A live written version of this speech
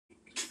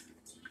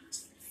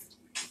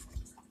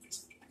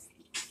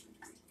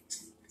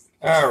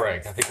All right,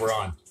 I think we're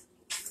on.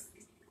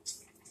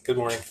 Good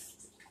morning.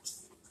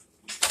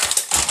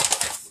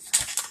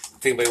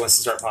 If anybody wants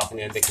to start popping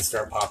in, they can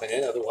start popping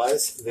in.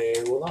 Otherwise,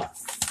 they will not.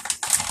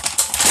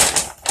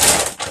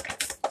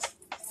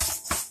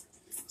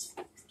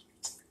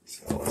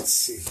 So let's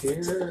see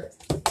here.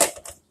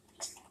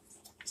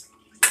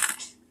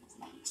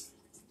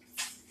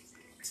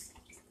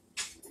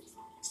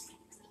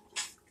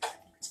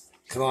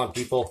 Come on,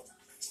 people.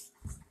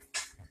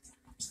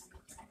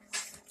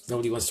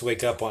 Nobody wants to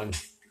wake up on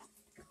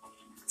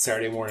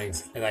Saturday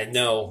mornings, and I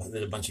know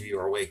that a bunch of you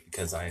are awake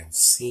because I have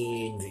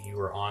seen that you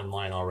are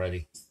online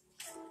already.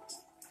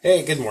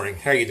 Hey, good morning.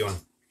 How are you doing?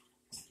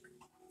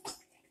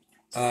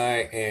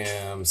 I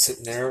am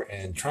sitting there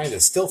and trying to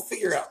still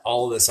figure out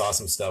all of this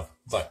awesome stuff.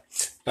 But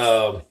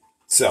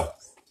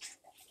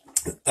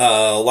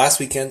last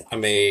weekend I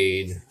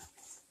made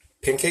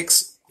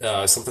pancakes.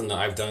 Something that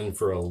I've done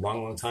for a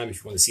long, long time.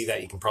 If you want to see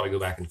that, you can probably go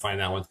back and find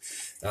that one.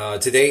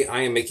 Today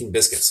I am making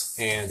biscuits,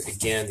 and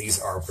again,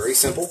 these are very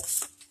simple.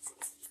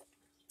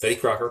 Betty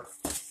Crocker.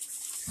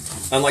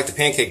 Unlike the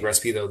pancake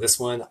recipe, though, this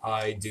one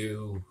I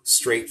do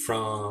straight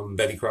from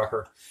Betty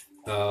Crocker.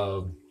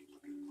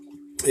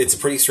 It's a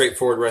pretty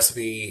straightforward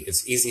recipe.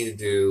 It's easy to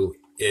do.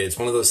 It's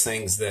one of those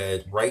things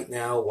that right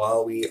now,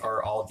 while we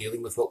are all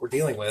dealing with what we're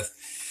dealing with,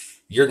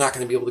 you're not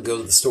going to be able to go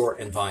to the store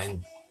and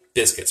find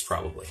biscuits,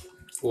 probably.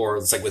 Or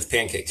it's like with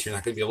pancakes, you're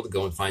not going to be able to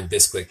go and find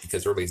Biscuit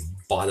because everybody's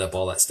bought up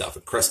all that stuff.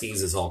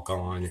 Krusteaz is all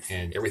gone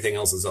and everything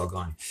else is all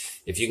gone.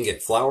 If you can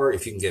get flour,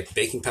 if you can get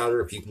baking powder,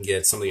 if you can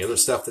get some of the other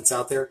stuff that's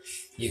out there,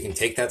 you can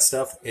take that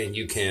stuff and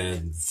you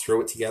can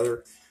throw it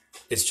together.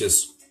 It's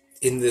just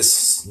in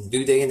this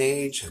new day and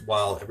age,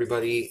 while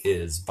everybody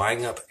is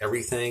buying up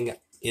everything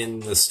in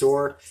the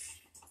store,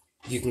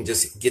 you can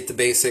just get the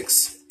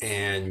basics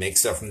and make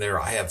stuff from there.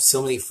 I have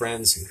so many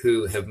friends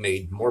who have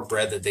made more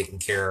bread than they can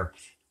carry.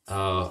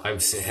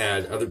 I've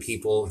had other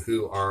people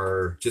who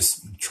are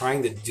just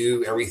trying to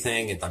do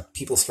everything, and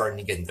people starting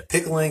to get into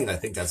pickling, and I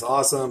think that's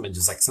awesome, and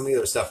just like some of the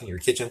other stuff in your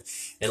kitchen,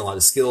 and a lot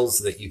of skills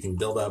that you can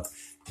build up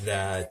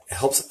that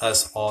helps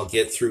us all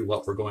get through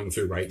what we're going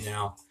through right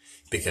now,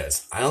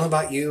 because I don't know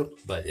about you,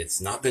 but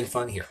it's not been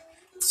fun here.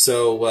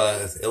 So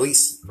at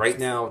least right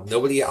now,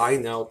 nobody I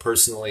know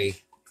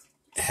personally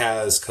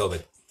has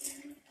COVID.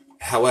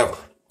 However,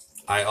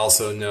 I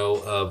also know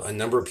of a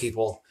number of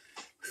people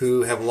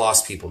who have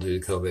lost people due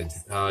to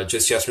COVID.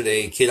 Just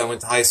yesterday, a kid I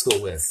went to high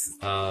school with,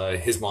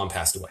 his mom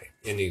passed away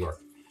in New York.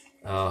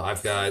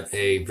 I've got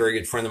a very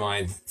good friend of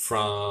mine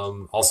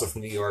also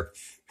from New York,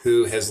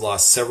 who has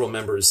lost several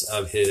members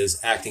of his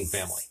acting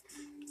family.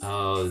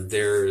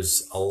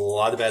 There's a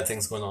lot of bad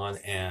things going on,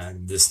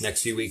 and this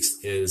next few weeks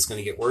is going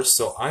to get worse.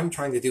 So I'm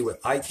trying to do what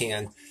I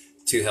can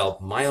to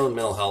help my own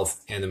mental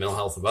health and the mental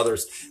health of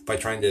others by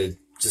trying to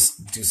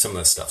just do some of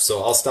this stuff.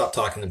 So I'll stop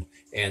talking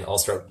and I'll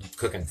start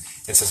cooking.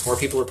 And since more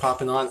people are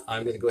popping on,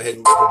 I'm going to go ahead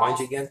and remind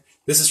you again.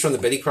 This is from the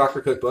Betty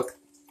Crocker Cookbook.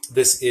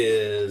 This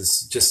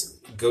is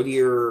just go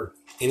to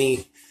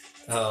any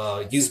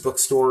used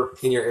bookstore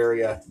in your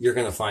area. You're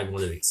going to find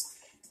one of these.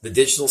 The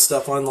digital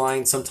stuff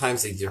online,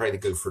 sometimes they try to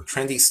go for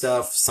trendy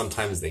stuff.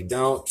 Sometimes they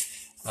don't.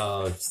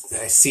 I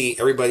see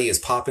everybody is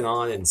popping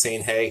on and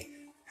saying, hey,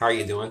 how are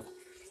you doing?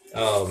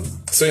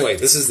 So anyway,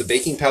 this is the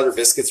baking powder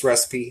biscuits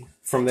recipe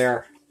from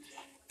there.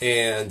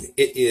 And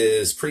it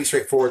is pretty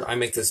straightforward. I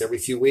make this every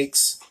few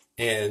weeks.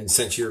 And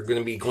since you're going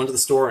to be going to the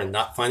store and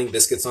not finding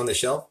biscuits on the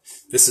shelf,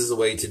 this is the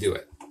way to do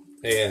it.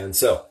 And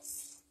so,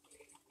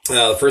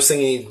 the first thing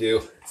you need to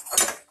do,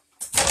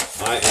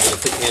 I am going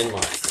to put in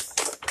my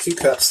 2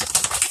 cups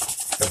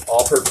of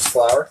all-purpose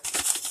flour.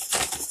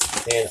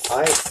 And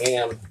I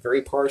am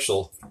very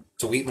partial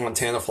to wheat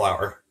Montana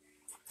flour,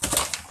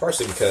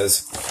 partially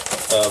because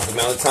of the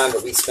amount of time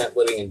that we spent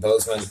living in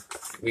Bozeman.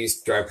 We used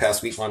to drive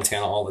past Wheat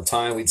Montana all the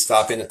time. We'd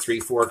stop in at Three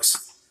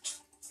Forks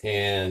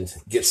and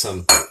get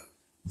some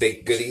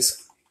baked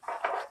goodies.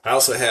 I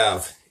also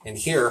have in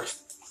here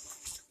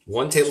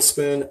 1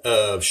 tablespoon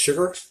of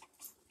sugar.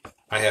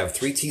 I have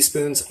 3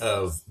 teaspoons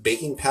of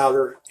baking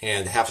powder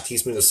and half a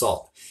teaspoon of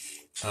salt.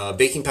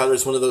 Baking powder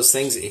is one of those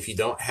things that if you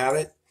don't have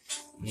it,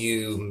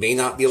 you may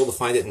not be able to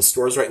find it in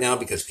stores right now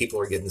because people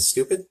are getting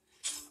stupid.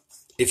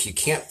 If you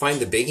can't find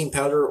the baking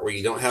powder or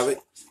you don't have it,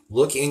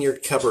 look in your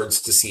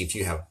cupboards to see if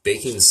you have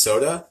baking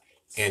soda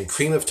and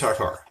cream of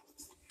tartar.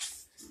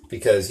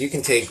 Because you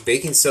can take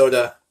baking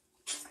soda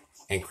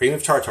and cream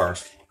of tartar,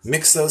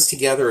 mix those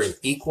together in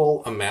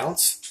equal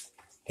amounts,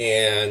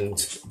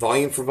 and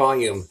volume for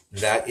volume,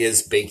 that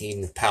is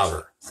baking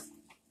powder.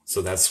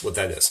 So that's what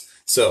that is.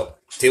 So,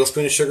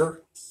 tablespoon of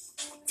sugar,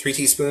 3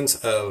 teaspoons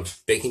of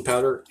baking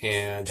powder,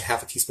 and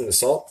half a teaspoon of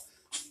salt.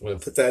 I'm going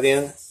to put that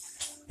in.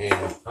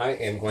 And I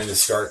am going to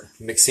start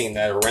mixing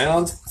that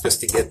around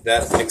just to get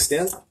that mixed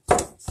in.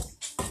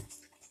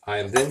 I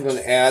am then going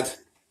to add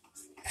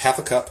half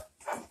a cup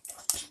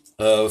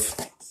of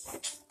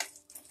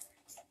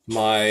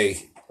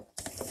my,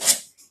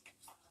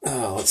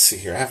 let's see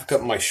here, half a cup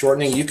of my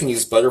shortening. You can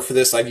use butter for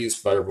this. I've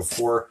used butter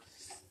before.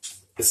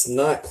 It's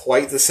not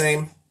quite the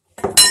same.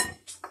 I'm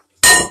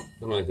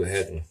going to go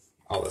ahead and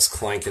all this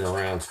clanking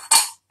around.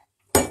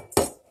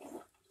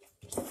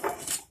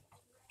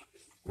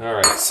 All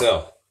right,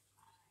 so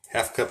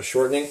half a cup of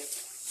shortening.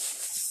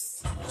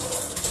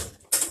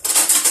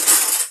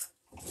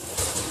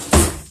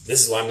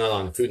 This is why I'm not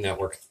on the Food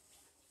Network.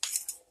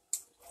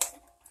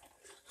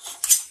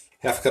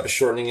 Half a cup of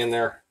shortening in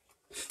there.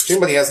 If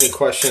anybody has any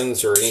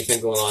questions or anything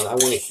going on, I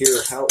want to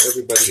hear how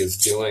everybody is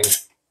doing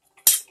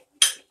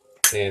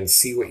and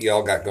see what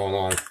y'all got going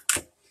on.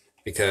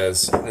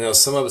 Because I know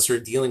some of us are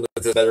dealing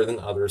with it better than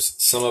others.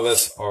 Some of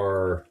us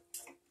are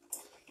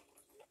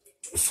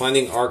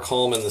finding our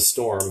calm in the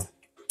storm.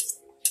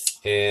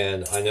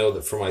 And I know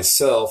that for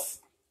myself,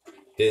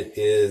 it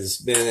has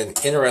been an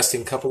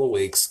interesting couple of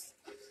weeks.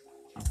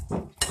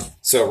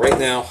 So right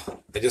now,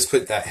 I just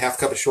put that half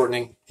cup of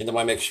shortening into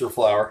my mixture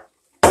flour.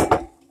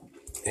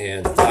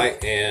 And I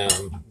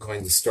am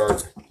going to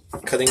start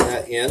cutting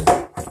that in.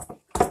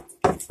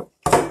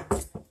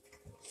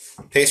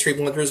 Pastry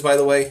blenders, by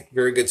the way,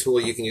 very good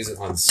tool. You can use it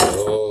on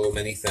so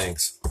many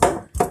things.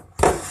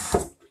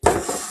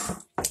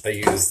 I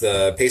use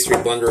the pastry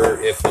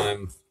blender if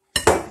I'm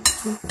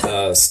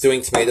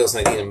stewing tomatoes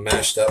and I need them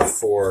mashed up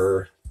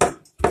for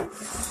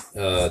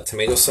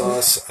tomato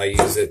sauce. I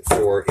use it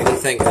for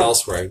anything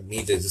else where I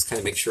need to just kind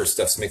of make sure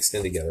stuff's mixed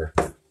in together.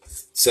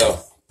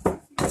 So,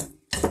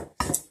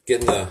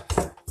 getting the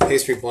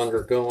pastry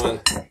blender going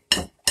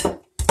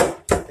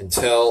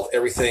until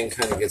everything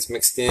kind of gets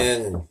mixed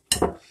in. And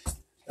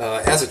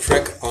as a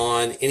trick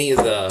on any of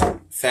the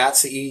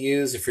fats that you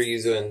use, if you're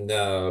using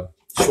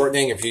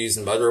shortening, if you're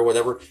using butter or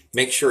whatever,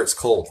 make sure it's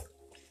cold.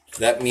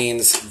 That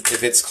means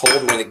if it's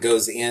cold when it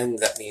goes in,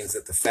 that means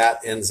that the fat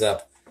ends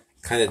up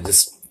kind of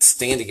just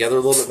staying together a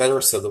little bit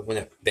better, so that when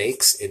it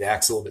bakes, it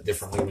acts a little bit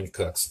differently when it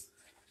cooks.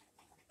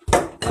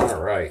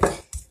 All right.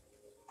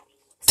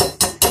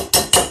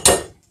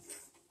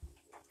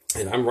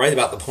 And I'm right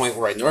about the point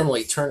where I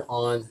normally turn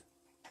on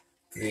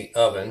the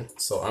oven.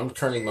 So I'm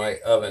turning my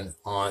oven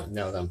on,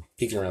 now that I'm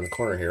peeking around the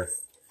corner here,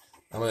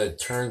 I'm going to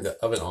turn the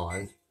oven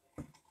on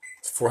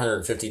to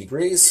 450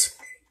 degrees.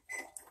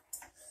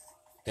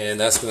 And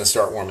that's going to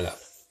start warming up.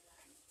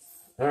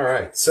 All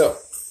right, so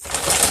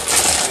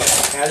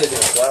I added in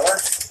flour.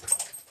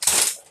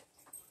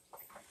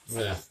 I'm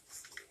going to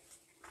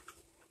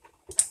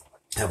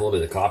have a little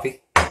bit of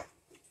coffee.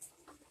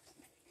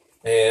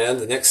 And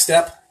the next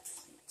step,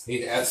 I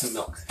need to add some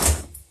milk.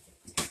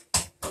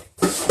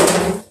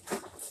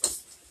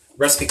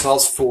 Recipe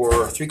calls for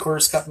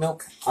 3/4 cup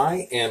milk.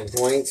 I am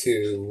going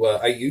to,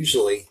 I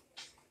usually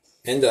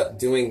end up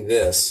doing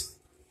this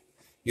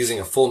using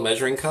a full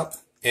measuring cup,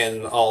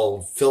 and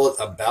I'll fill it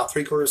about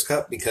 3/4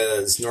 cup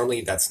because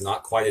normally that's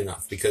not quite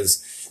enough,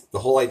 because the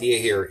whole idea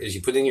here is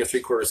you put in your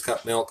 3/4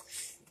 cup milk,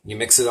 you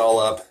mix it all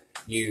up,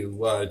 you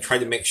try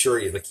to make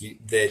sure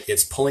that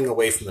it's pulling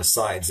away from the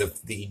sides.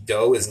 If the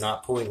dough is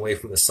not pulling away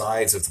from the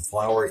sides, if the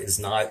flour is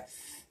not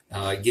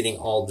getting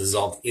all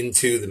dissolved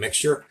into the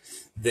mixture,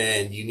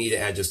 then you need to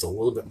add just a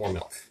little bit more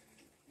milk.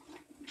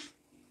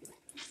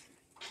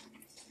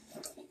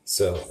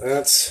 So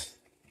that's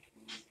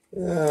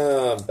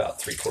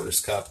about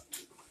 3/4 cup.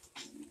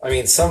 I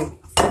mean, some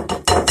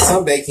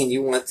baking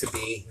you want to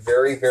be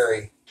very,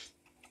 very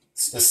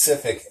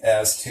specific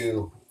as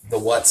to the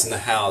what's and the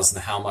how's and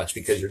the how much,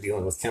 because you're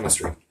dealing with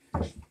chemistry.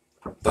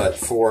 But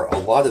for a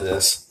lot of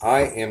this,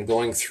 I am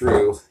going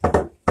through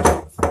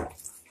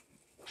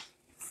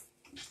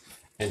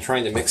and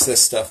trying to mix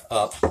this stuff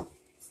up.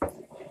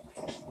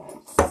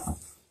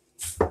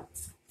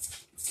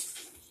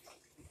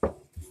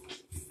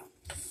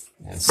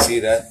 And see,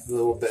 that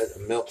little bit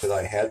of milk that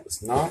I had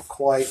was not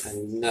quite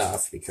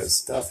enough because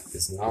stuff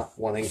is not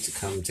wanting to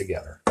come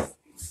together.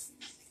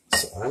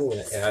 So I'm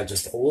going to add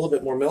just a little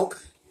bit more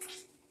milk.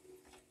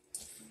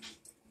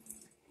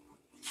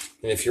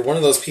 And if you're one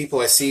of those people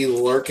I see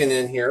lurking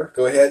in here,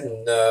 go ahead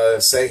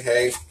and say,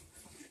 hey,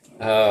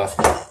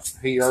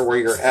 who you are, where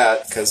you're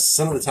at, because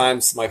some of the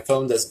times my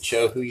phone doesn't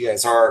show who you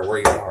guys are or where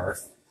you are.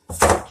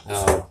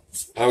 I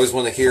always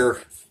want to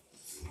hear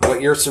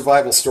what your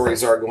survival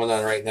stories are going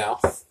on right now,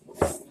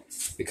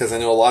 because I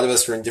know a lot of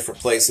us are in different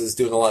places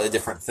doing a lot of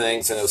different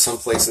things. I know some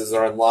places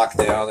are on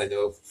lockdown. I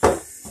know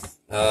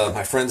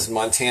my friends in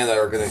Montana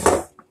are going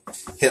to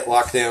hit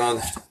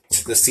lockdown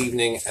this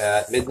evening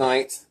at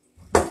midnight.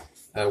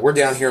 We're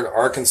down here in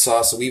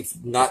Arkansas, so we've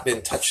not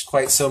been touched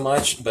quite so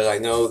much, but I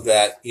know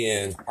that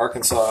in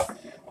Arkansas,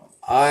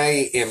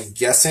 I am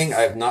guessing,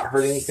 I have not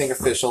heard anything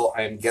official,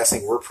 I am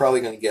guessing we're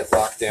probably going to get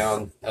locked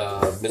down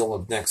middle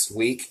of next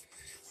week,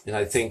 and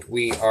I think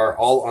we are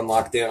all on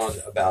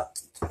lockdown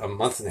about a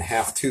month and a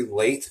half too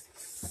late.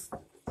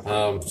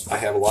 I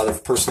have a lot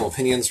of personal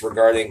opinions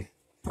regarding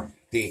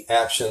the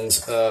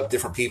actions of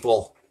different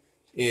people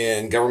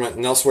in government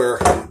and elsewhere,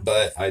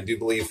 but I do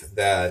believe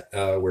that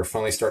we're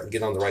finally starting to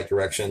get on the right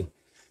direction.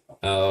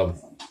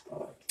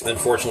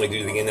 Unfortunately, due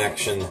to the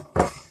inaction,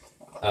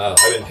 I've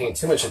been paying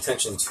too much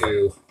attention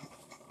to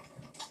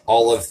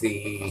all of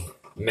the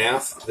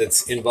math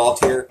that's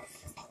involved here.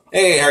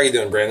 Hey, how are you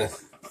doing, Brandon?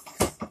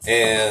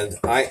 And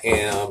I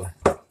am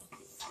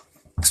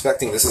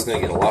expecting this is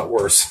going to get a lot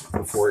worse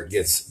before it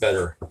gets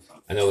better.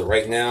 I know that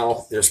right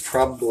now there's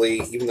probably,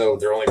 even though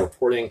they're only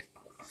reporting,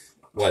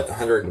 what,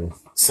 100 and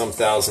some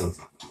thousand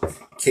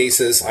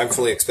cases, I'm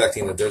fully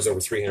expecting that there's over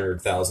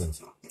 300,000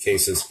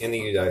 cases in the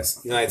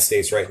United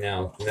States right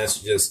now, and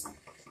that's just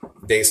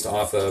based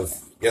off of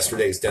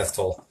yesterday's death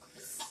toll.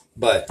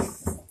 But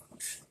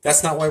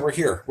that's not why we're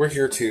here. We're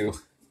here to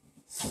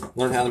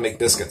learn how to make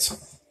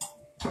biscuits.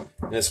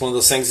 And it's one of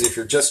those things that if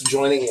you're just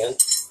joining in,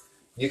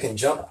 you can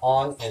jump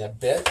on in a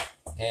bit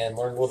and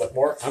learn a little bit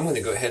more. I'm going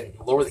to go ahead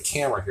and lower the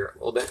camera here a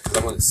little bit because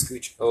I'm going to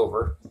scooch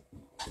over.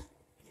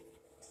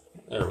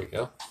 There we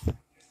go.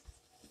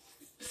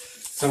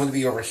 So I'm going to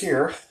be over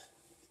here,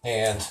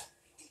 and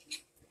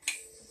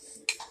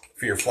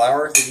for your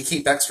flour that you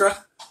keep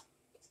extra,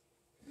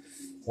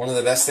 one of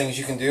the best things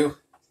you can do,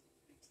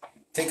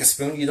 take a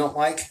spoon you don't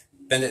like,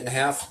 bend it in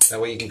half, that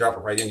way you can drop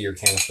it right into your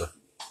canister.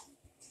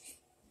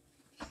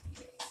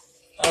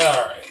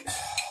 Alright.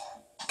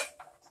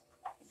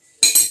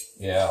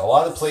 Yeah, a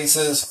lot of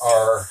places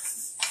are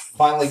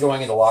finally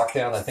going into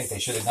lockdown. I think they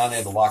should have gone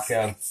into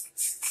lockdown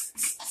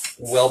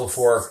well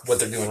before what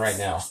they're doing right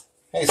now.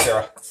 Hey,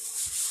 Sarah.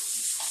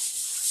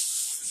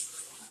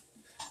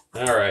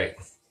 Alright.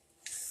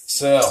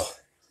 So,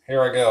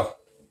 here I go.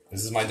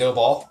 This is my dough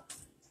ball.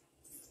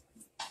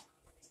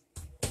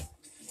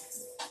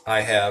 I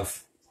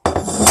have,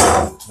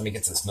 let me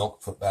get this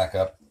milk put back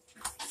up,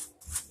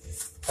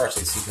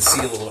 partially so you can see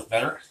a little bit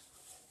better.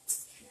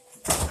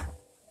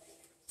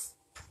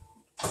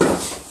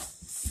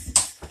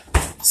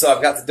 So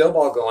I've got the dough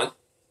ball going,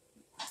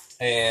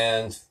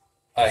 and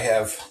I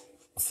have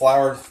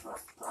floured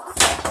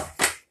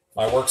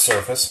my work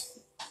surface,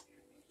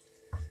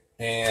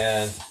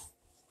 and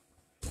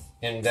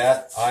in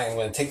that I am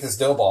going to take this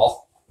dough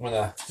ball, I'm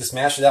going to just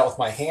mash it out with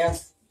my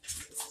hand,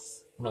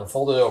 I'm going to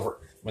fold it over,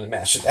 I'm going to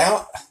mash it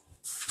out,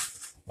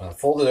 I'm going to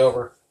fold it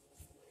over.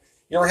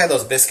 You ever had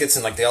those biscuits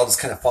and like they all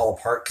just kind of fall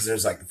apart because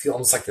there's like, feel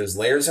almost like there's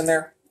layers in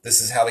there? This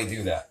is how they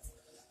do that.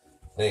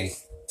 They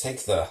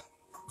take the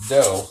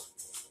dough,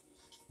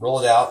 roll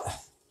it out,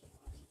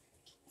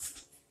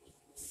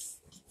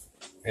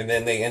 and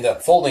then they end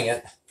up folding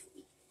it.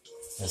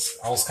 It's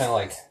almost kind of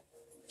like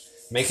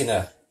making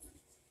a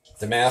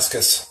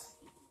Damascus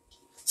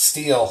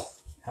steel,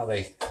 how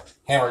they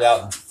hammer it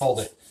out and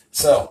fold it.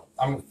 So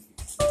I'm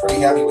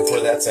pretty happy with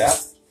where that's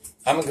at.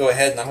 I'm going to go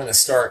ahead and I'm going to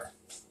start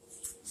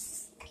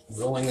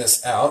rolling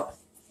this out.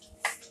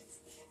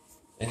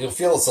 And you'll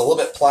feel it's a little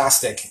bit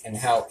plastic in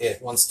how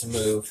it wants to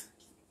move.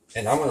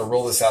 And I'm going to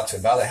roll this out to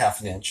about a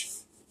 ½ inch.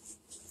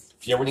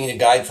 If you ever need a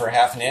guide for a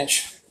 ½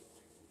 inch,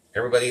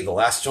 everybody, the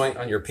last joint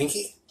on your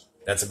pinky,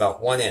 that's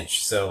about 1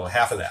 inch, so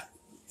half of that.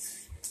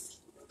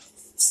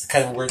 It's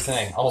kind of a weird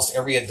thing. Almost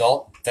every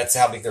adult, that's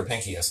how big their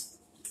pinky is.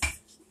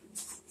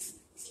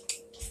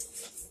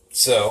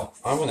 So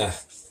I'm going to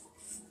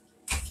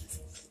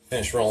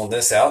finish rolling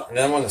this out, and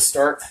then I'm going to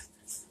start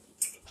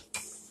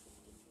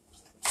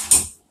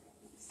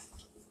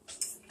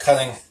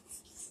cutting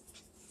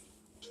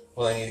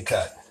what I need to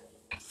cut.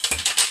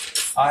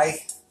 I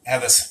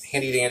have this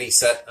handy dandy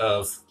set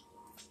of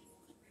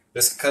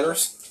biscuit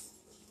cutters,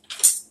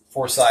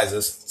 4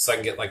 sizes, so I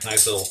can get like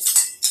nice little,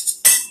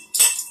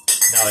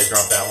 now I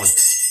dropped that one,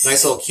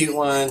 nice little cute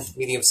one,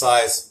 medium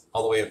size,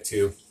 all the way up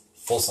to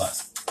full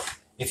size.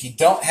 If you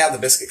don't have the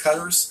biscuit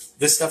cutters,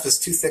 this stuff is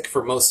too thick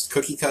for most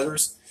cookie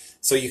cutters,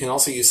 so you can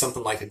also use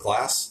something like a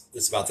glass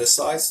that's about this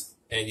size,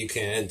 and you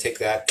can take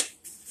that,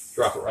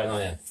 drop it right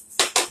on in.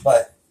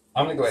 But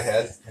I'm going to go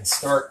ahead and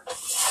start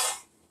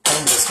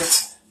cutting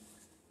biscuits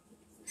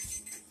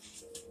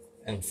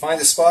and find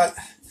a spot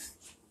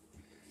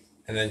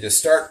and then just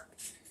start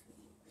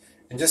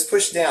and just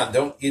push down.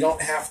 You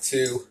don't have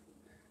to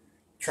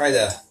try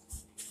to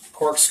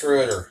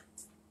corkscrew it or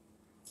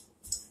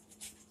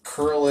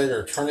curl it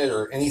or turn it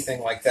or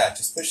anything like that.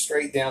 Just push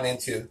straight down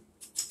into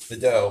the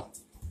dough,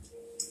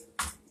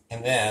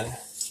 and then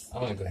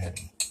I'm going to go ahead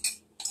and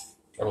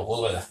grab a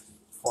little bit of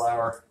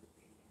flour,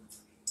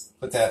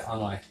 put that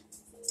on my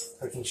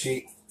cooking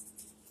sheet,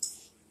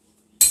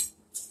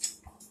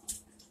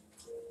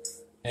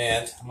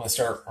 and I'm going to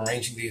start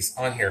arranging these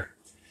on here.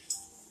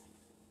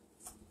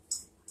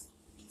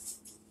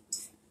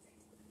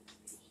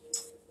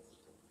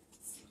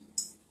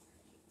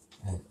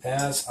 And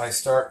as I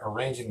start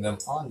arranging them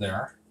on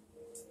there,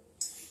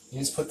 you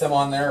just put them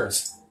on there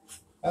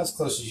as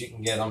close as you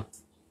can get them.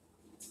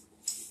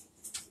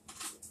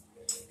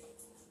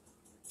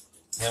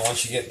 And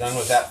once you get done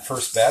with that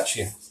first batch,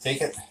 you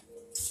take it,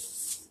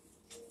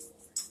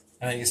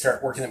 and then you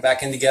start working it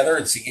back in together,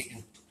 and so you get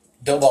your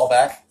dough ball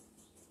back.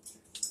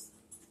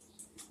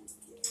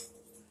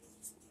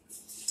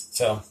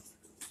 So,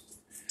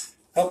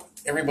 hope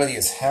everybody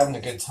is having a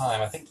good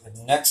time. I think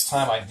the next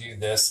time I do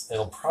this,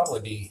 it'll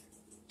probably be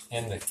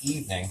in the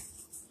evening,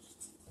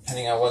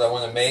 depending on what I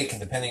want to make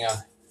and depending on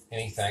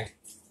anything.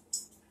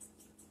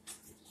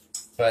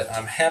 But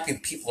I'm happy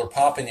that people are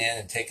popping in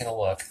and taking a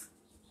look.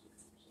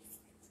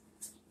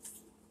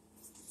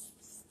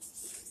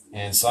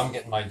 And so I'm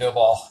getting my dough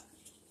ball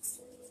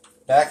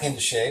back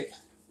into shape.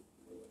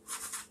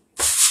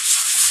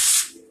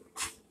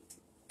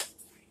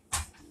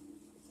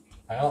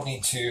 I don't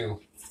need to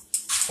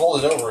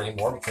fold it over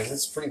anymore because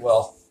it's pretty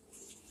well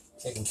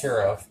taken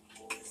care of.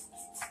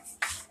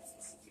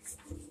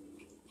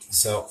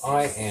 So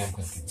I am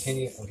going to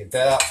continue and get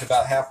that out to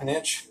about 1/2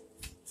 inch.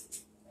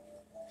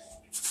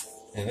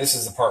 And this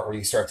is the part where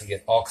you start to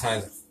get all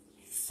kinds of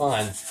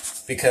fun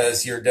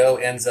because your dough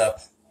ends up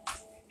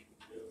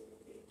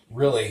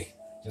really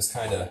just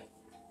kind of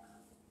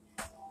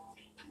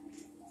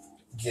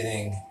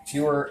getting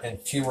fewer and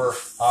fewer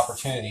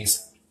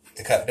opportunities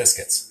to cut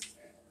biscuits.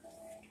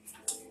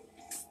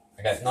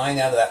 I got 9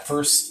 out of that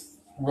first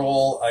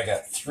roll. I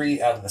got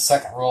 3 out of the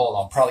second roll, and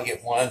I'll probably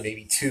get 1,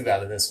 maybe 2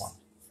 out of this one.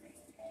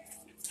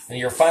 And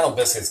your final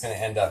biscuit is going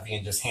to end up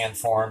being just hand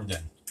formed,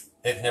 and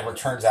it never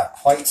turns out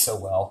quite so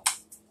well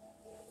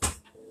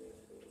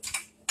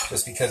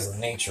just because of the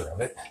nature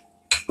of it.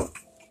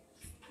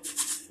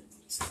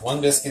 So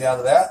 1 biscuit out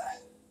of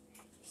that.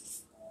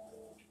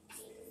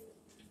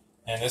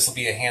 And this will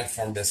be a hand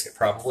formed biscuit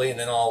probably, and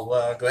then I'll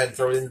go ahead and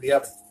throw it into the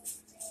oven.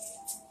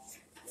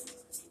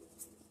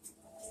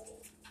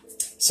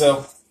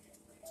 So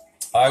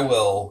I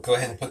will go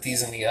ahead and put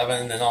these in the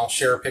oven, and then I'll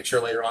share a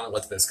picture later on of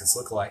what the biscuits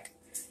look like.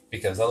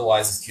 Because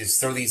otherwise, you just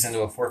throw these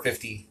into a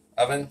 450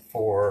 oven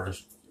for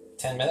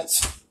 10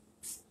 minutes.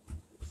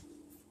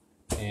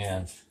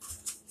 And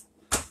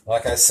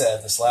like I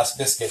said, this last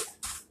biscuit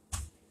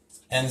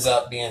ends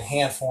up being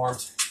hand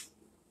formed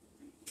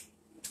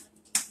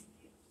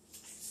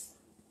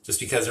just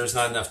because there's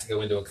not enough to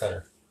go into a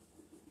cutter.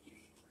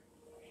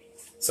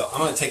 So I'm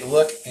going to take a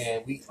look,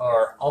 and we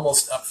are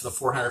almost up for the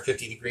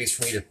 450 degrees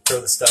for me to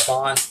throw the stuff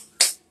on.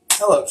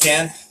 Hello,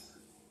 Ken.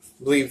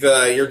 I believe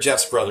you're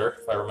Jeff's brother,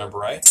 if I remember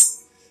right.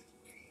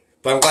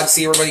 But I'm glad to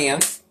see everybody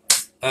in.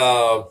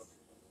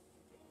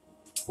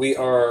 We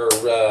are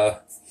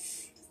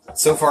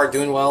so far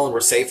doing well, and we're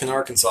safe in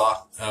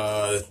Arkansas.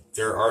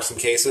 There are some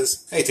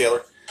cases. Hey,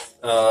 Taylor.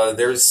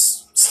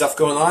 There's stuff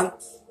going on,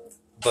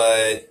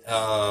 but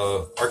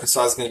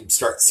Arkansas is going to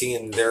start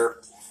seeing their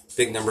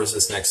big numbers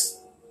this next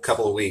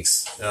couple of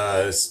weeks.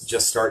 It's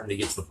just starting to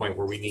get to the point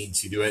where we need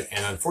to do it,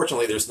 and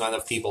unfortunately, there's not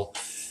enough people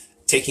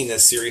taking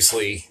this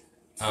seriously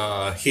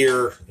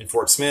here in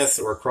Fort Smith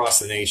or across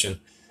the nation.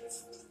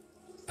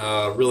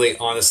 Really,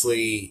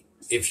 honestly,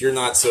 if you're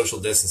not social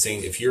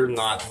distancing, if you're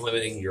not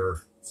limiting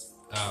your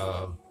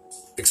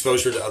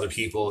exposure to other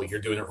people,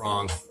 you're doing it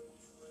wrong.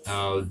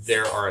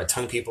 There are a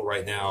ton of people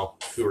right now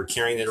who are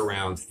carrying it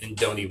around and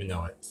don't even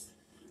know it.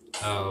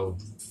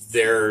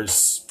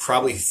 There's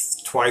probably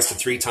twice to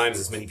 3 times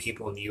as many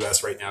people in the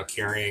U.S. right now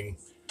carrying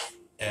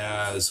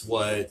as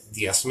what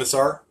the estimates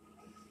are.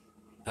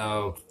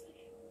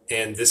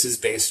 And this is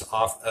based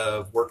off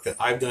of work that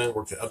I've done,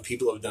 work that other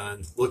people have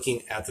done,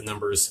 looking at the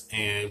numbers,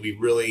 and we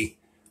really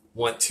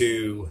want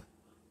to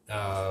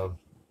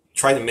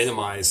try to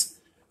minimize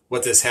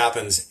what this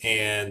happens.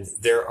 And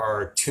there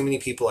are too many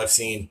people I've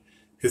seen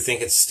who think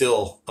it's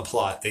still a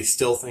plot. They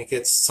still think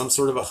it's some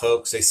sort of a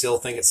hoax. They still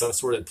think it's some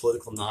sort of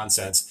political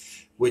nonsense,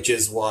 which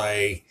is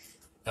why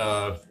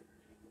all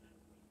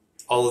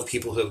of the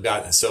people who have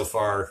gotten it so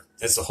far,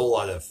 it's a whole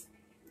lot of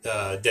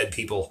dead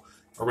people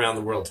around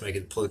the world to make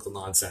it political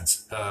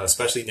nonsense,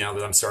 especially now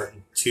that I'm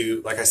starting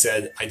to, like I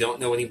said, I don't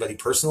know anybody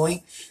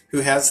personally who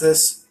has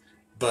this,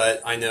 but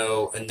I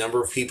know a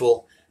number of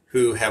people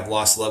who have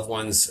lost loved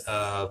ones.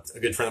 A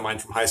good friend of mine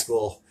from high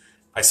school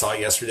I saw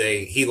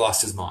yesterday, he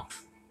lost his mom.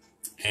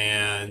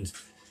 And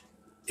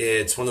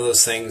it's one of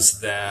those things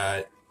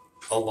that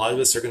a lot of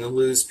us are going to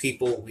lose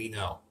people we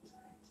know.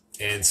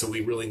 And so we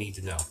really need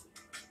to know.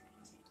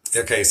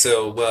 Okay,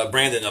 so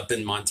Brandon up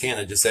in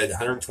Montana just said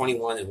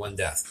 121 and 1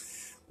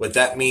 death. What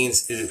that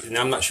means is, and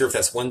I'm not sure if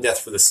that's 1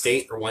 death for the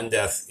state or 1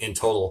 death in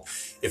total.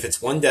 If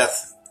it's 1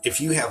 death, if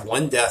you have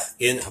 1 death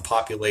in a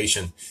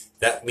population,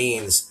 that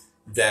means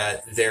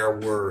that there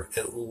were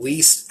at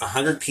least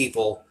 100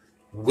 people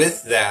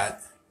with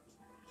that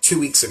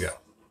 2 weeks ago.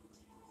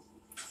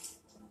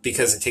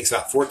 Because it takes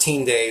about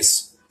 14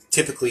 days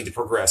typically to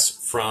progress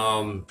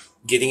from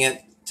getting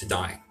it to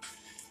dying.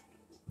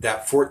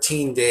 That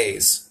 14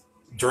 days,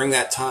 during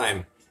that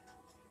time,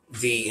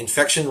 the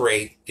infection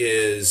rate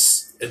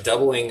is a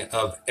doubling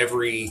of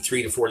every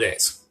 3 to 4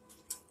 days.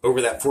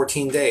 Over that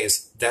 14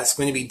 days, that's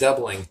going to be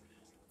doubling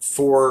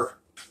 3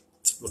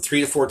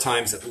 to 4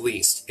 times at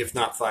least, if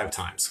not 5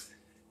 times.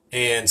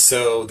 And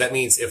so that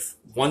means if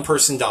 1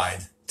 person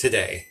died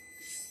today,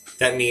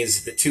 that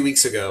means that 2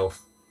 weeks ago,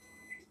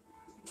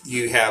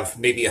 you have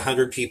maybe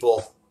 100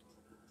 people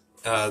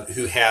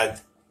who had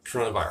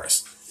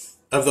coronavirus.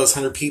 Of those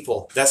 100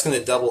 people, that's going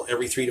to double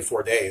every 3 to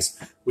 4 days,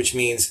 which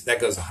means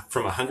that goes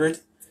from 100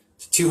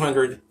 to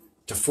 200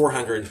 to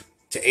 400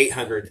 to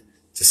 800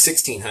 to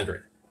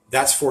 1,600.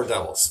 That's 4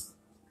 doubles.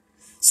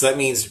 So that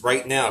means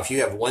right now, if you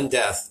have 1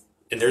 death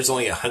and there's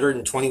only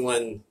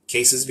 121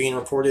 cases being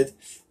reported,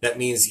 that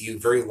means you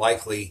very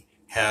likely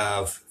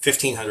have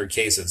 1,500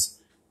 cases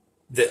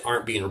that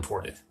aren't being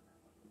reported.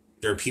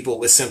 There are people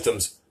with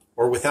symptoms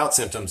or without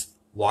symptoms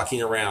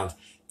walking around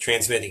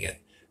transmitting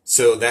it.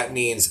 So that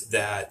means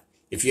that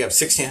if you have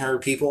 1,600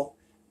 people,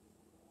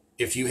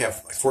 if you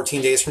have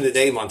 14 days from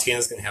today,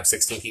 Montana's going to have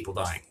 16 people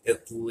dying,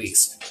 at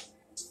least.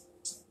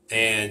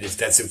 And if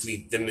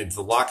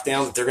the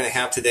lockdown that they're going to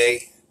have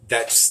today,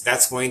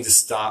 that's going to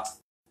stop.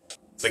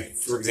 Like,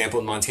 for example,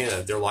 in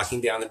Montana, they're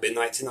locking down at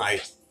midnight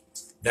tonight.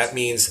 That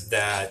means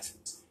that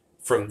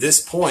from this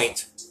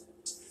point,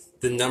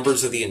 the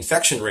numbers of the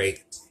infection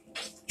rate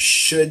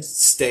should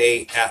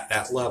stay at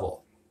that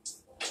level.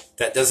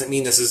 That doesn't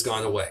mean this has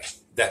gone away.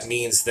 That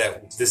means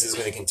that this is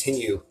going to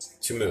continue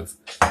to move.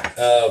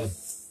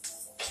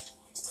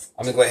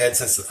 I'm going to go ahead,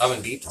 since the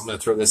oven beeped, I'm going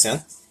to throw this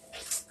in.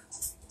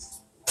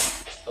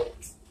 Oh,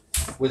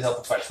 would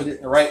help if I put it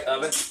in the right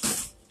oven.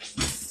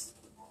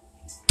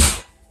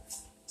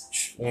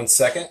 1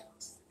 second.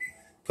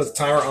 Put the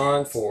timer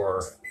on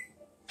for,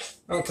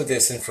 I'm going to put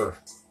this in for,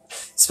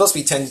 it's supposed to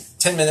be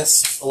 10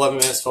 minutes, 11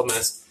 minutes, 12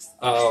 minutes.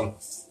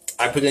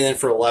 I put it in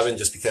for 11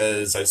 just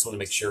because I just want to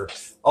make sure.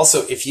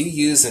 Also, if you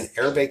use an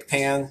airbake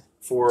pan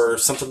for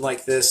something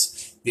like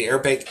this, the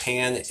airbake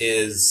pan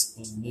is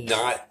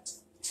not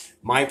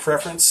my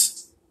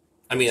preference.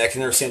 I mean, I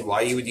can understand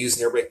why you would use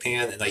an airbake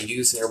pan, and I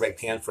use an airbake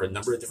pan for a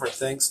number of different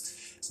things.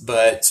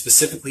 But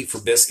specifically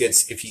for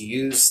biscuits, if you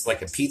use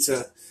like a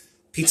pizza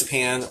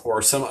pan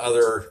or some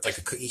other, like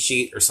a cookie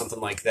sheet or something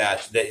like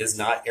that, that is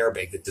not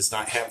airbake, that does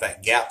not have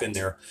that gap in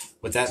there,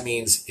 what that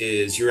means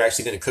is you're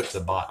actually going to cook the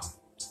bottom.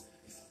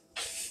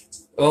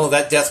 Well,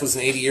 that death was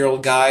an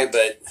 80-year-old guy,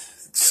 but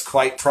it's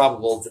quite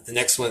probable that the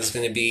next one is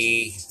going to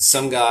be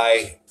some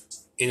guy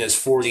in his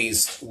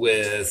 40s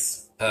with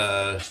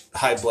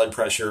high blood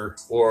pressure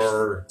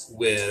or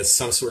with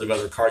some sort of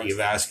other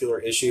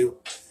cardiovascular issue.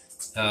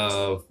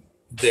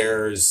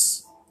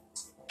 There's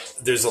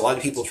a lot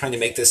of people trying to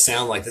make this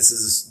sound like this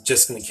is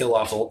just going to kill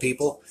off old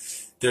people.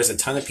 There's a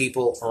ton of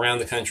people around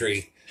the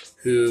country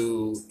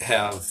who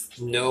have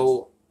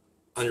no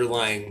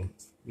underlying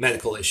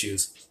medical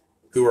issues,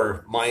 who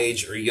are my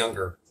age or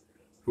younger,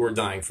 who are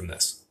dying from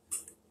this.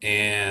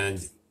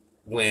 And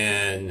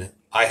when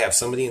I have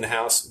somebody in the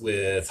house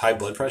with high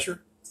blood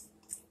pressure,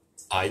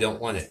 I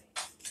don't want it.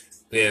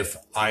 If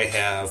I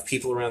have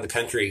people around the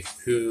country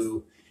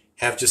who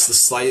have just the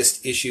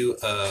slightest issue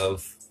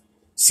of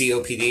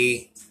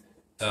COPD,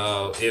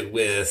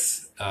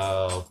 with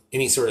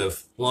any sort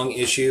of lung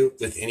issue,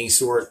 with any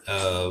sort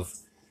of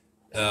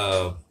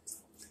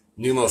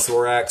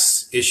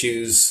pneumothorax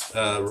issues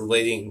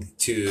relating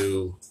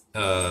to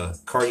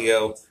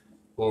cardio,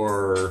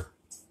 or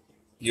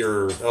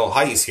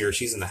Heidi's here,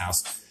 she's in the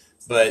house,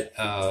 but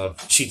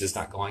she does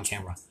not go on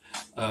camera.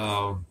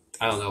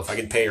 I don't know if I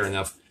could pay her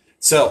enough.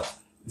 So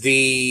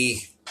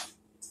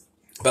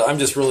but I'm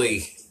just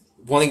really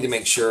wanting to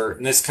make sure,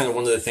 and that's kind of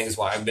one of the things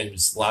why I've been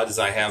as loud as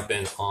I have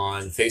been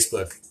on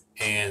Facebook,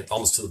 and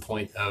almost to the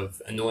point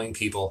of annoying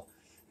people.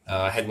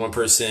 I had one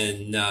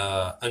person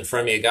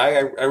unfriend me, a guy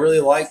I really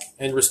like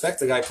and respect,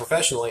 the guy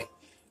professionally,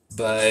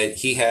 but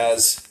he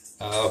has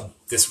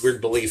this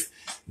weird belief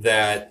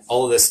that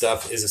all of this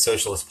stuff is a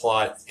socialist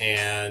plot,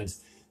 and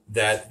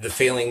that the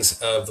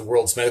failings of the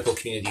world's medical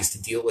communities to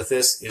deal with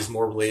this is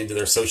more related to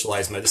their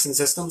socialized medicine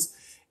systems.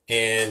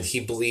 And he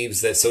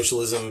believes that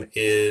socialism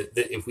is,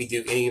 that if we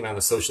do any amount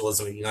of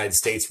socialism in the United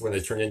States, we're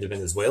going to turn into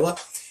Venezuela.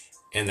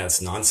 And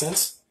that's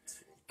nonsense.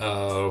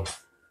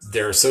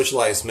 There are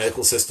socialized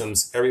medical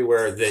systems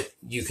everywhere that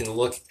you can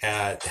look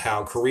at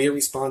how Korea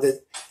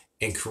responded,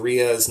 and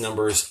Korea's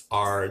numbers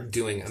are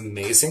doing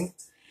amazing.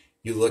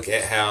 You look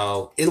at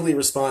how Italy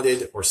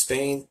responded, or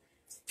Spain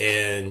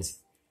and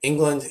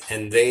England,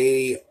 and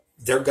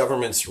their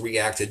governments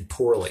reacted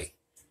poorly.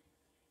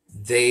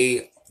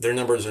 Their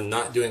numbers are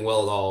not doing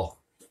well at all.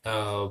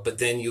 But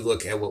then you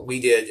look at what we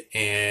did,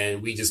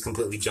 and we just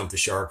completely jumped the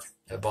shark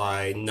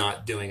by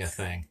not doing a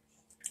thing.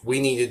 We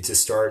needed to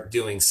start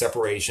doing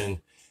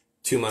separation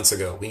 2 months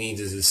ago. We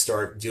needed to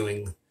start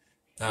doing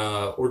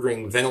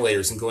ordering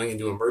ventilators and going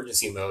into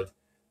emergency mode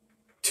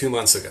 2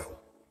 months ago.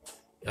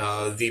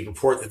 The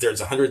report that there's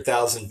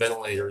 100,000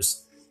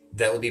 ventilators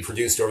that will be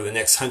produced over the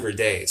next 100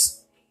 days,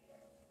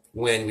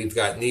 when we've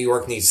got New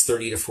York needs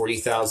 30 to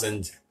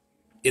 40,000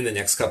 in the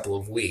next couple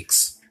of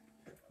weeks.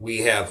 We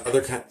have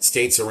other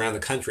states around the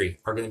country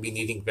are going to be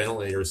needing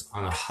ventilators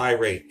on a high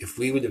rate. If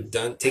we would have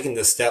taken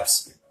the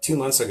steps 2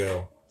 months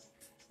ago,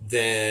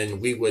 then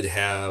we would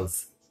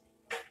have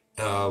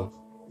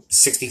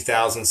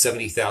 60,000,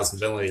 70,000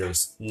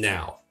 ventilators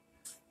now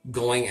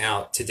going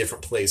out to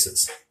different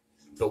places.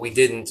 But we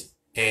didn't,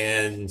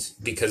 and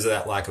because of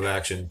that lack of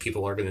action,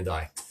 people are going to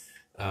die.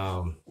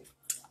 I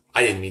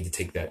didn't mean to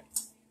take that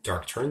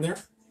dark turn there,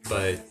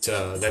 but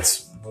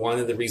that's one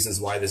of the reasons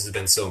why this has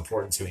been so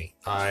important to me.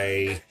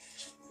 I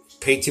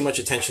paid too much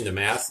attention to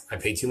math. I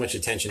paid too much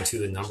attention to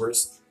the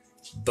numbers,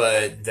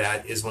 but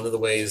that is one of the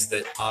ways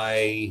that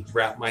I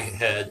wrap my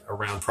head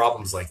around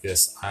problems like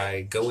this.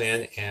 I go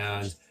in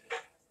and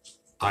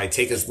I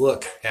take a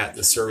look at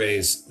the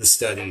surveys, the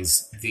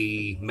studies,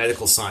 the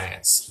medical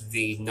science,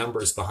 the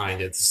numbers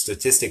behind it, the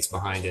statistics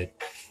behind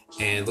it,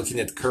 and looking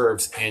at the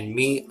curves, and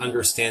me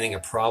understanding a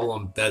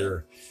problem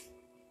better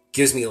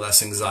gives me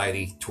less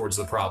anxiety towards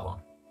the problem.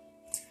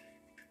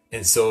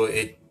 And so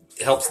it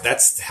helps.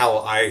 That's how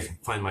I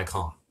find my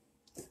calm.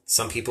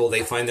 Some people,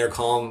 they find their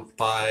calm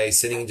by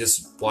sitting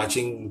just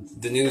watching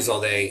the news all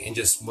day and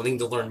just wanting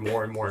to learn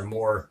more and more and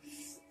more,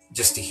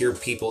 just to hear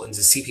people and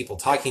to see people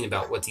talking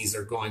about what these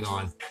are going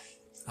on.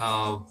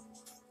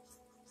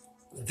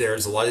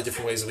 There's a lot of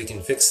different ways that we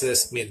can fix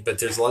this, but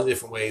there's a lot of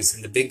different ways.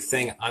 And the big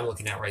thing I'm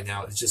looking at right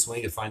now is just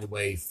wanting to find a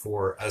way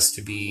for us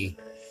to be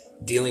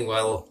dealing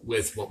well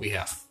with what we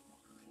have.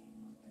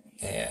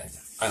 And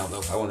I don't know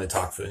if I want to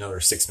talk for another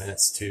 6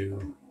 minutes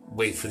to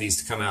wait for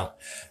these to come out.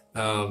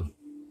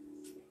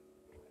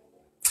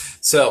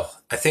 So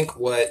I think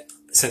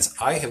since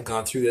I have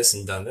gone through this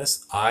and done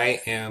this,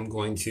 I am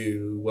going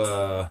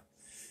to,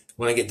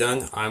 when I get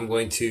done, I'm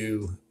going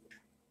to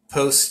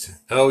post,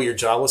 oh, you're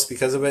jobless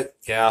because of it?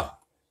 Yeah,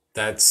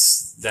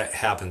 that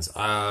happens.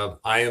 I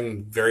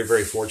am very,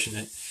 very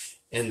fortunate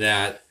in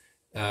that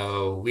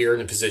we are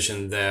in a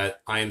position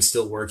that I am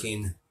still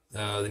working.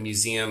 The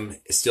museum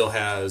still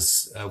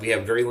has, we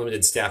have very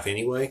limited staff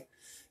anyway.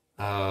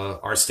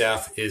 Our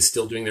staff is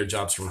still doing their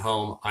jobs from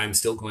home. I'm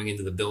still going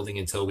into the building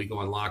until we go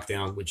on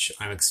lockdown, which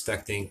I'm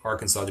expecting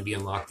Arkansas to be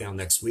in lockdown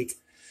next week.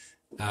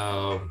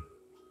 I'm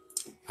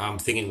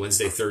thinking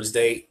Wednesday,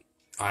 Thursday.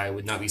 I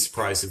would not be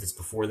surprised if it's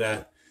before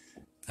that.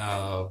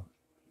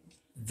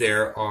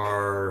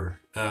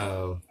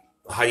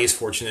 Heidi is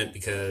fortunate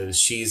because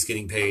she's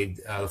getting paid.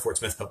 The Fort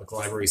Smith Public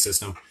Library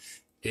System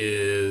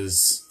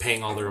is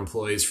paying all their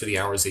employees for the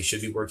hours they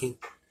should be working,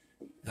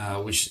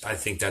 which I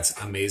think that's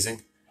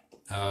amazing.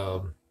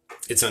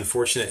 It's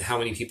unfortunate how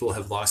many people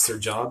have lost their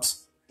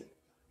jobs.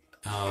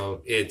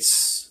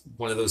 It's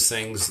one of those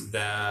things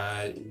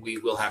that we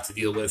will have to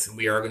deal with, and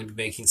we are going to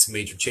be making some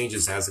major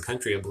changes as a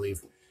country, I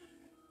believe,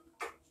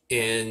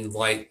 in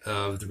light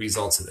of the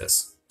results of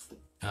this.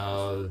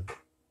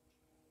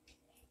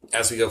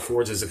 As we go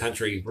forward as a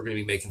country, we're going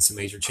to be making some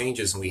major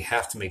changes, and we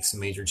have to make some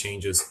major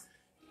changes.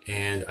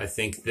 And I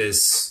think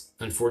this,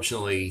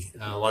 unfortunately,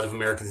 a lot of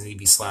Americans need to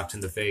be slapped in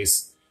the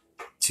face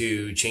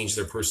to change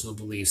their personal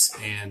beliefs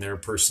and their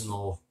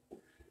personal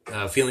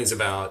feelings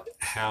about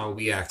how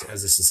we act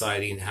as a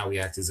society and how we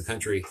act as a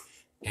country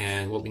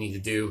and what we need to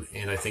do.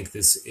 And I think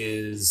this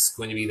is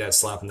going to be that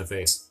slap in the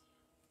face.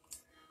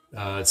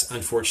 It's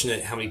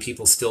unfortunate how many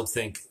people still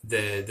think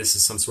that this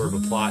is some sort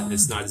of a plot and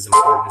it's not as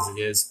important as it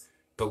is.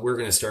 But we're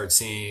going to start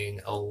seeing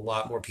a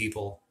lot more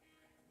people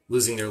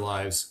losing their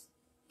lives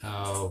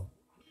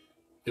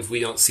if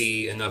we don't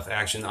see enough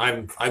action.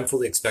 I'm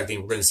fully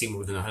expecting we're going to see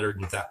more than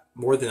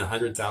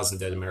 100,000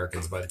 dead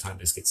Americans by the time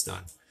this gets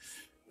done.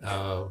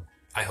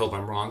 I hope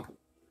I'm wrong.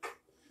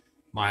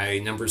 My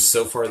numbers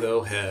so far,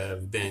 though,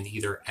 have been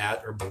either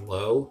at or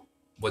below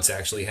what's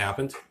actually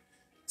happened.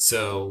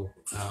 So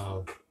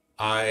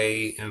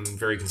I am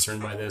very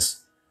concerned by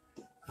this,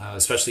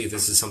 especially if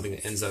this is something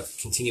that ends up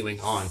continuing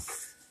on.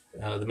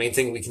 The main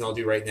thing we can all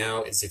do right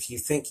now is if you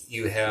think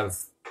you have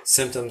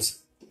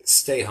symptoms,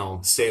 stay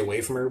home, stay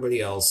away from everybody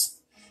else.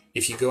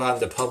 If you go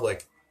out into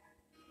public,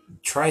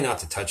 try not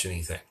to touch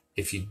anything.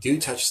 If you do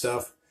touch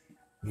stuff,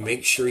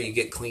 make sure you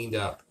get cleaned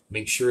up.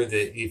 Make sure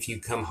that if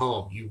you come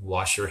home, you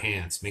wash your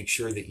hands. Make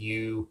sure that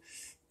you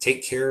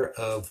take care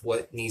of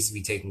what needs to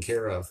be taken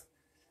care of.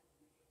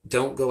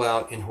 Don't go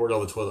out and hoard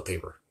all the toilet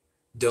paper.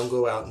 Don't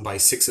go out and buy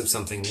 6 of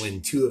something when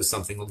 2 of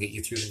something will get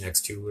you through the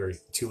next 2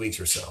 weeks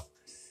or so.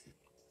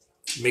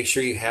 Make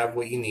sure you have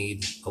what you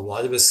need. A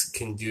lot of us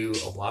can do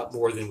a lot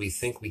more than we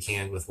think we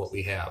can with what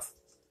we have.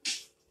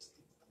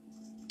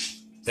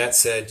 That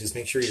said, just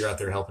make sure you're out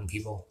there helping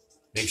people.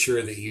 Make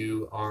sure that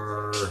you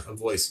are a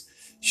voice.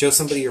 Show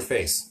somebody your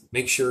face.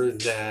 Make sure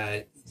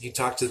that you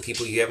talk to the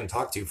people you haven't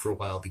talked to for a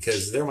while,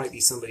 because there might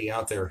be somebody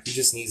out there who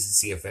just needs to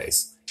see a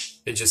face.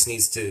 It just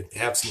needs to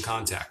have some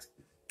contact,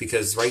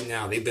 because right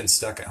now they've been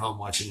stuck at home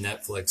watching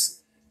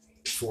Netflix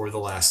for the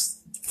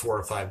last 4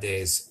 or 5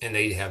 days and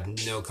they have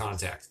no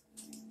contact.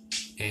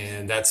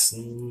 And that's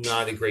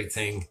not a great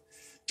thing.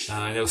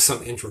 I know some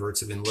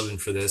introverts have been living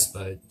for this,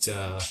 but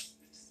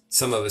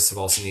some of us have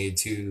also needed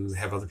to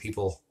have other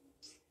people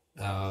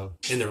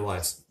in their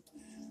lives.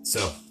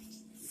 So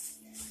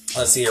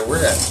let's see here.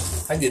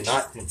 I did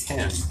not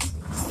intend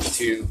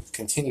to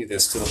continue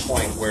this to the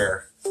point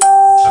where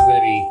I'm going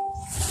to be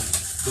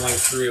going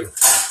through.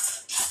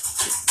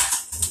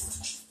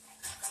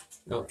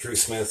 No, Drew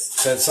Smith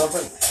said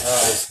something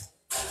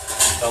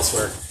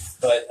elsewhere,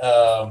 but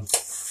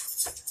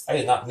I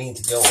did not mean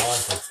to go on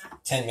for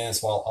 10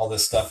 minutes while all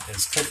this stuff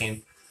is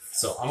cooking.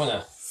 So I'm going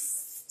to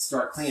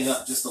start cleaning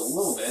up just a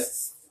little bit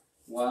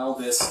while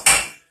this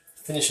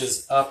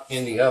finishes up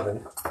in the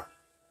oven.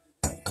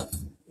 I'm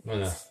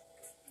going to,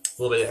 a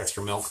little bit of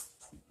extra milk.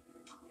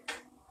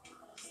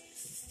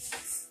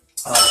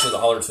 I'll actually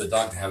holler to the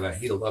dog to have that.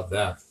 He'll love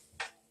that.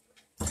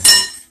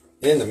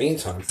 In the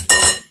meantime,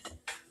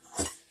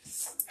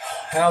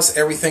 how's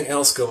everything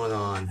else going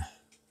on?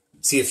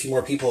 See, a few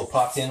more people have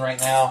popped in right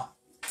now.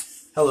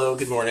 Hello,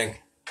 good morning.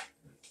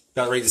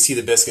 About ready to see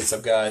the biscuits.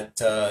 I've got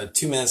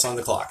 2 minutes on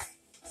the clock.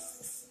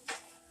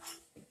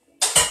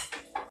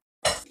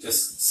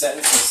 Just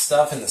setting some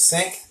stuff in the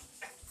sink.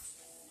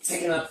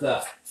 Taking up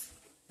the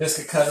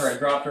biscuit cutter I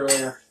dropped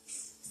earlier.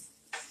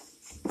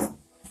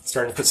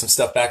 Starting to put some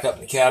stuff back up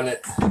in the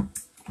cabinet.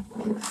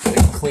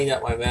 Clean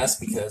up my mess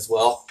because,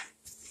 well,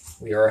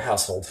 we are a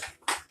household.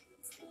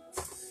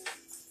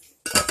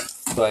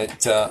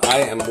 But I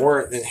am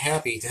more than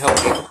happy to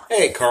help you.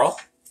 Hey, Carl.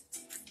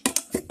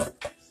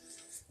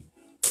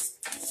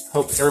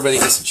 Hope everybody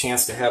gets a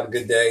chance to have a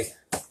good day.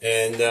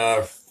 And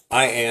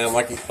I am,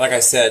 like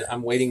I said,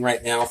 I'm waiting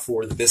right now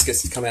for the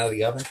biscuits to come out of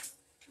the oven.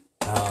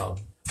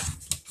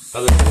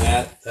 Other than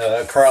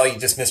that, Carl, you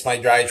just missed my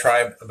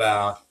diatribe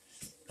about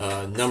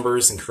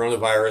numbers and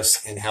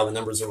coronavirus and how the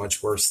numbers are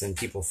much worse than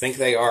people think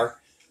they are.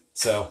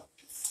 So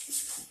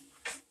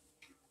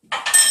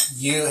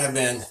you have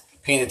been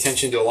paying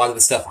attention to a lot of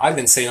the stuff I've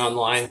been saying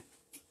online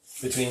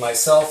between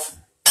myself,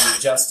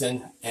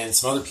 Justin, and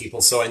some other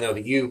people, so I know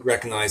that you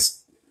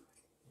recognize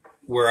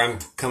where I'm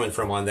coming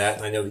from on that,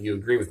 and I know that you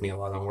agree with me a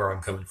lot on where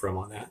I'm coming from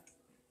on that.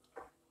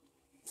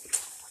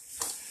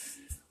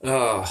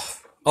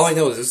 All I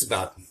know is there's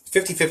about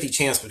 50-50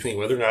 chance between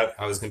whether or not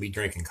I was going to be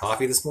drinking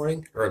coffee this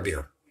morning or a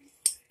beer.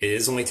 It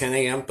is only 10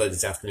 a.m., but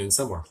it's afternoon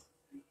somewhere.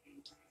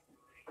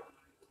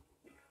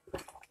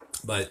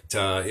 But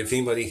if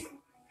anybody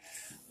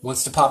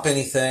wants to pop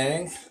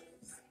anything,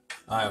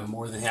 I'm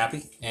more than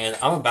happy. And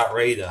I'm about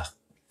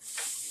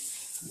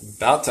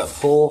to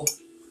pull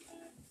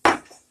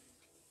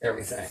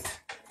everything.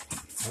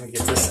 Let me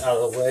get this out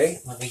of the way.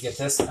 Let me get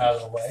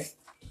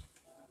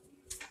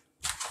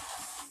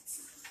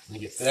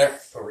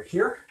that over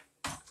here.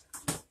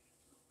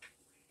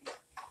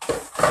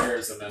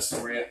 There's a mess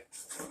for you.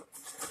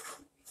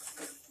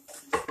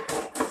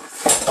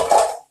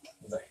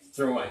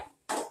 Throw my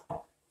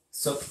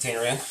soap container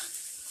in.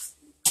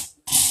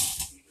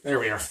 There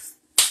we are.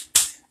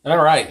 All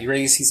right, you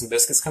ready to see some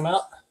biscuits come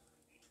out?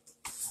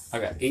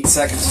 I've got 8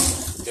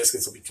 seconds. The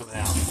biscuits will be coming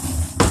out.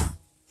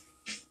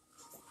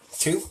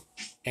 2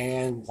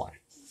 and 1.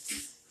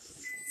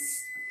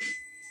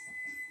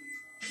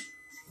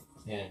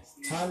 And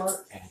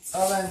timer and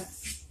oven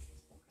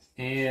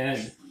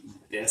and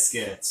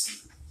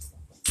biscuits.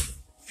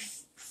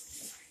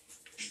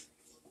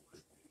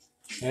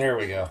 There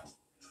we go.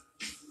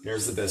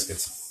 There's the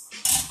biscuits.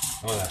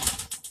 I'm gonna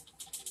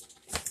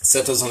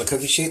set those on the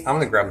cookie sheet. I'm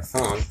gonna grab the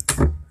phone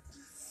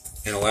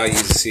and allow you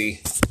to see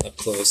up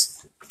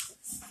close.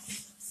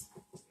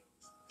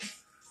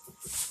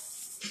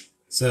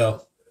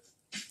 So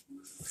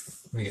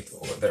let me get a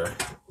little bit better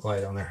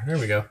light on there. There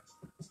we go.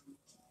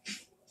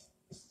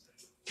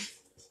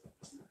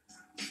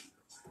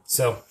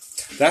 So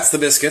that's the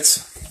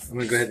biscuits. I'm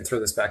gonna go ahead and throw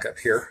this back up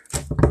here.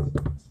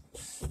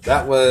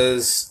 That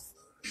was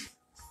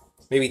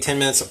maybe 10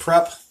 minutes of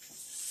prep.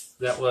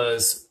 That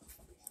was,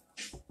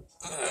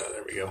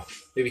 there we go.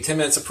 Maybe 10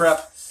 minutes of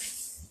prep,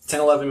 10,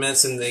 11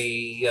 minutes in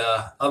the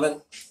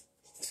oven.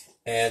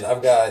 And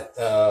I've got,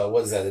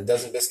 what is that, a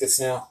dozen biscuits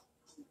now?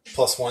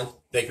 Plus one,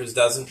 baker's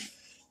dozen.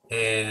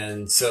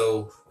 And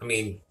so, I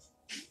mean,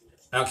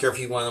 I don't care if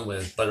you want them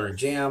with butter and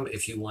jam,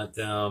 if you want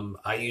them,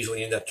 I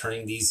usually end up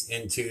turning these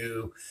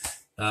into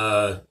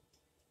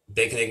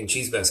bacon, egg, and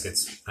cheese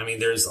biscuits. I mean,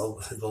 there's a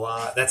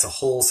lot, that's a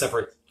whole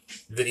separate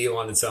video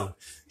on its own.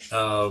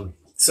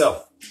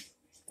 So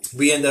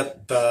we end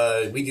up,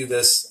 we do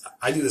this,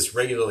 I do this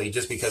regularly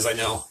just because I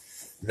know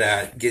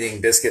that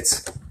getting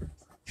biscuits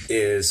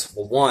is,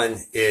 well,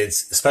 one,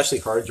 it's especially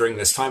hard during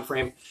this time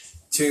frame.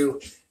 Two,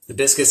 the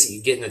biscuits that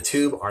you get in a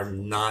tube are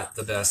not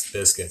the best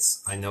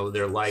biscuits. I know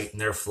they're light and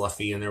they're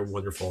fluffy and they're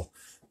wonderful,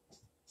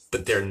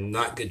 but they're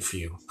not good for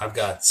you. I've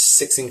got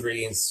 6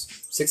 ingredients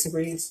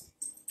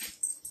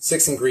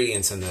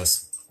in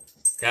this,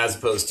 as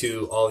opposed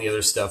to all the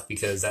other stuff,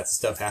 because that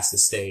stuff has to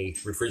stay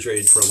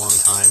refrigerated for a long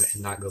time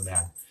and not go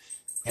bad.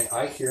 And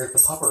I hear the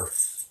pupper.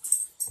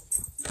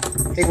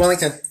 Hey,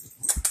 Wellington.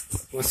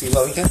 You want to see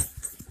Wellington?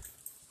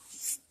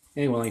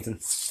 Hey, Wellington.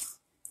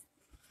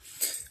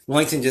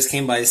 Wellington just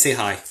came by to say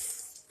hi.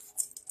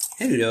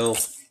 Hello.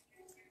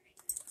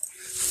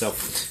 So,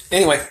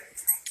 anyway,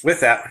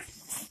 with that,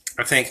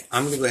 I think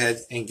I'm going to go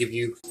ahead and give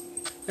you...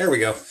 There we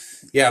go.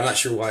 Yeah, I'm not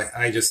sure why.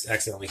 I just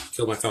accidentally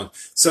killed my phone.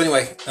 So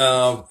anyway,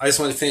 I just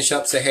wanted to finish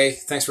up, say, hey,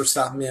 thanks for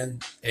stopping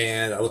in,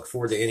 and I look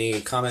forward to any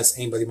comments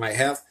anybody might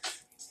have.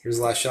 Here's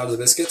the last shot of the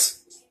biscuits.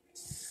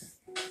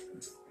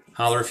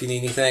 Holler if you need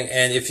anything.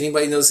 And if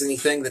anybody knows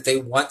anything that they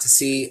want to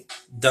see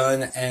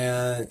done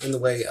and in the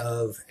way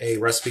of a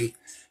recipe,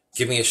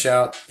 give me a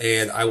shout,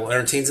 and I will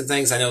entertain some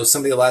things. I know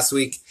somebody last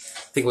week,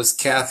 I think it was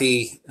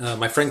Kathy,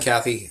 my friend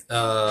Kathy,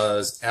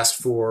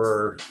 asked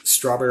for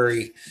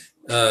strawberry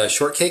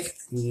shortcake.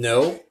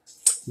 No,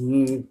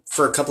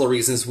 for a couple of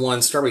reasons.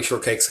 One, strawberry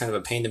shortcake is kind of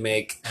a pain to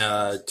make.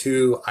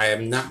 Two, I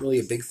am not really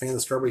a big fan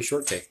of strawberry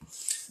shortcake.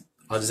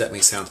 How does that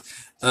make sound?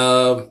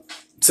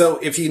 So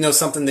if you know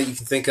something that you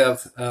can think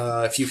of,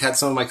 if you've had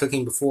some of my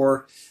cooking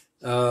before,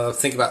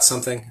 think about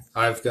something.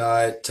 I've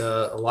got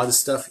a lot of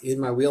stuff in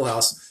my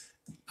wheelhouse.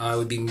 I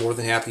would be more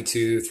than happy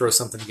to throw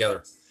something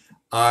together.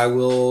 I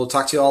will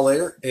talk to you all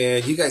later,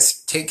 and you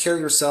guys take care of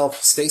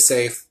yourself, stay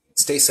safe,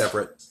 stay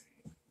separate.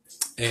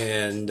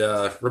 And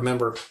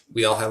remember,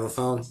 we all have a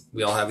phone.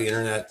 We all have the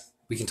internet.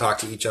 We can talk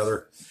to each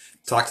other.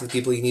 Talk to the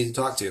people you need to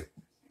talk to.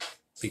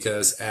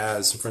 because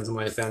as some friends of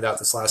mine have found out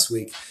this last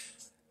week,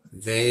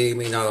 they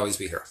may not always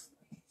be here.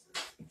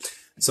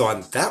 So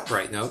on that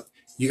bright note,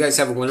 you guys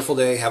have a wonderful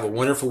day, have a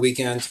wonderful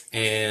weekend,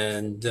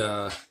 and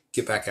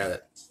get back at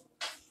it.